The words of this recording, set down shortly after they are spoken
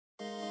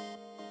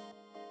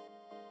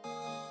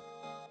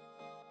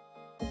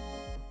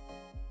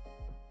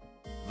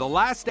The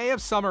last day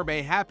of summer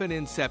may happen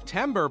in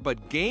September,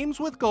 but Games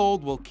with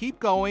Gold will keep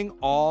going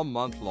all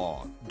month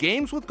long.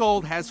 Games with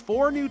Gold has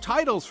 4 new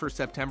titles for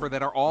September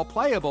that are all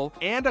playable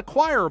and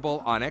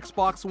acquirable on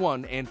Xbox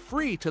One and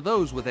free to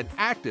those with an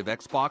active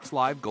Xbox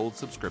Live Gold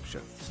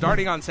subscription.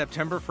 Starting on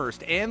September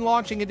 1st and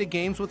launching into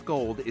Games with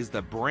Gold is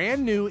the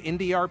brand new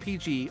indie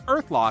RPG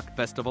Earthlock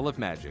Festival of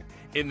Magic.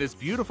 In this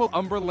beautiful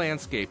Umbra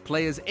landscape,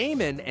 play as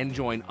Eamon and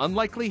join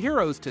unlikely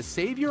heroes to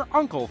save your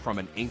uncle from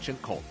an ancient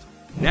cult.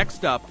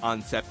 Next up,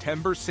 on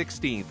September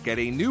 16th, get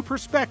a new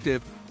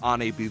perspective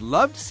on a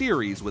beloved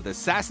series with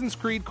Assassin's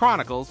Creed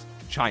Chronicles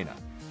China.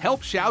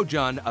 Help Xiao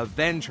Jun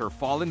avenge her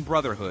fallen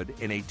brotherhood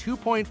in a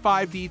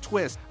 2.5D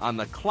twist on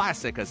the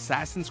classic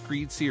Assassin's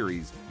Creed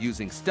series,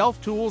 using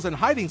stealth tools and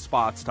hiding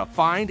spots to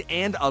find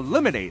and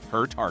eliminate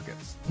her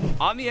targets.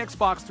 On the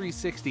Xbox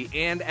 360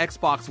 and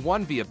Xbox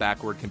One via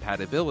backward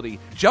compatibility,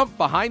 jump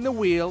behind the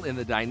wheel in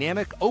the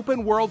dynamic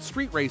open-world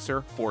street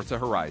racer Forza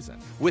Horizon.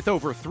 With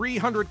over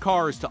 300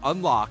 cars to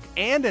unlock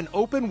and an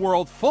open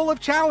world full of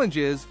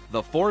challenges,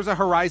 the Forza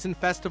Horizon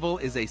Festival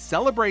is a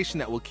celebration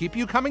that will keep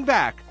you coming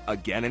back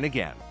again and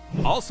again.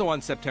 Also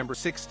on September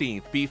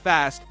 16th, be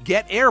fast,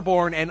 get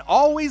airborne, and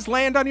always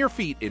land on your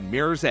feet in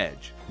Mirror's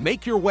Edge.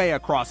 Make your way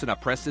across an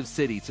oppressive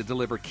city to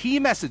deliver key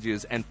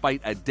messages and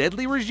fight a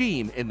deadly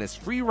regime in this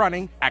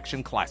free-running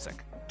action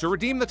classic. To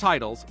redeem the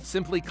titles,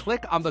 simply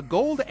click on the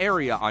gold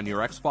area on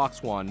your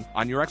Xbox One,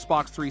 on your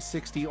Xbox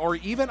 360, or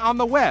even on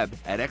the web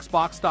at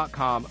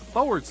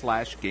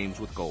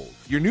xbox.com/gameswithgold.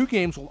 Your new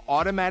games will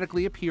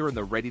automatically appear in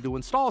the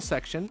ready-to-install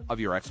section of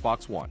your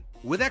Xbox One.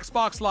 With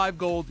Xbox Live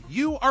Gold,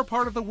 you are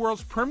part of the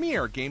world's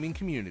premier gaming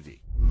community.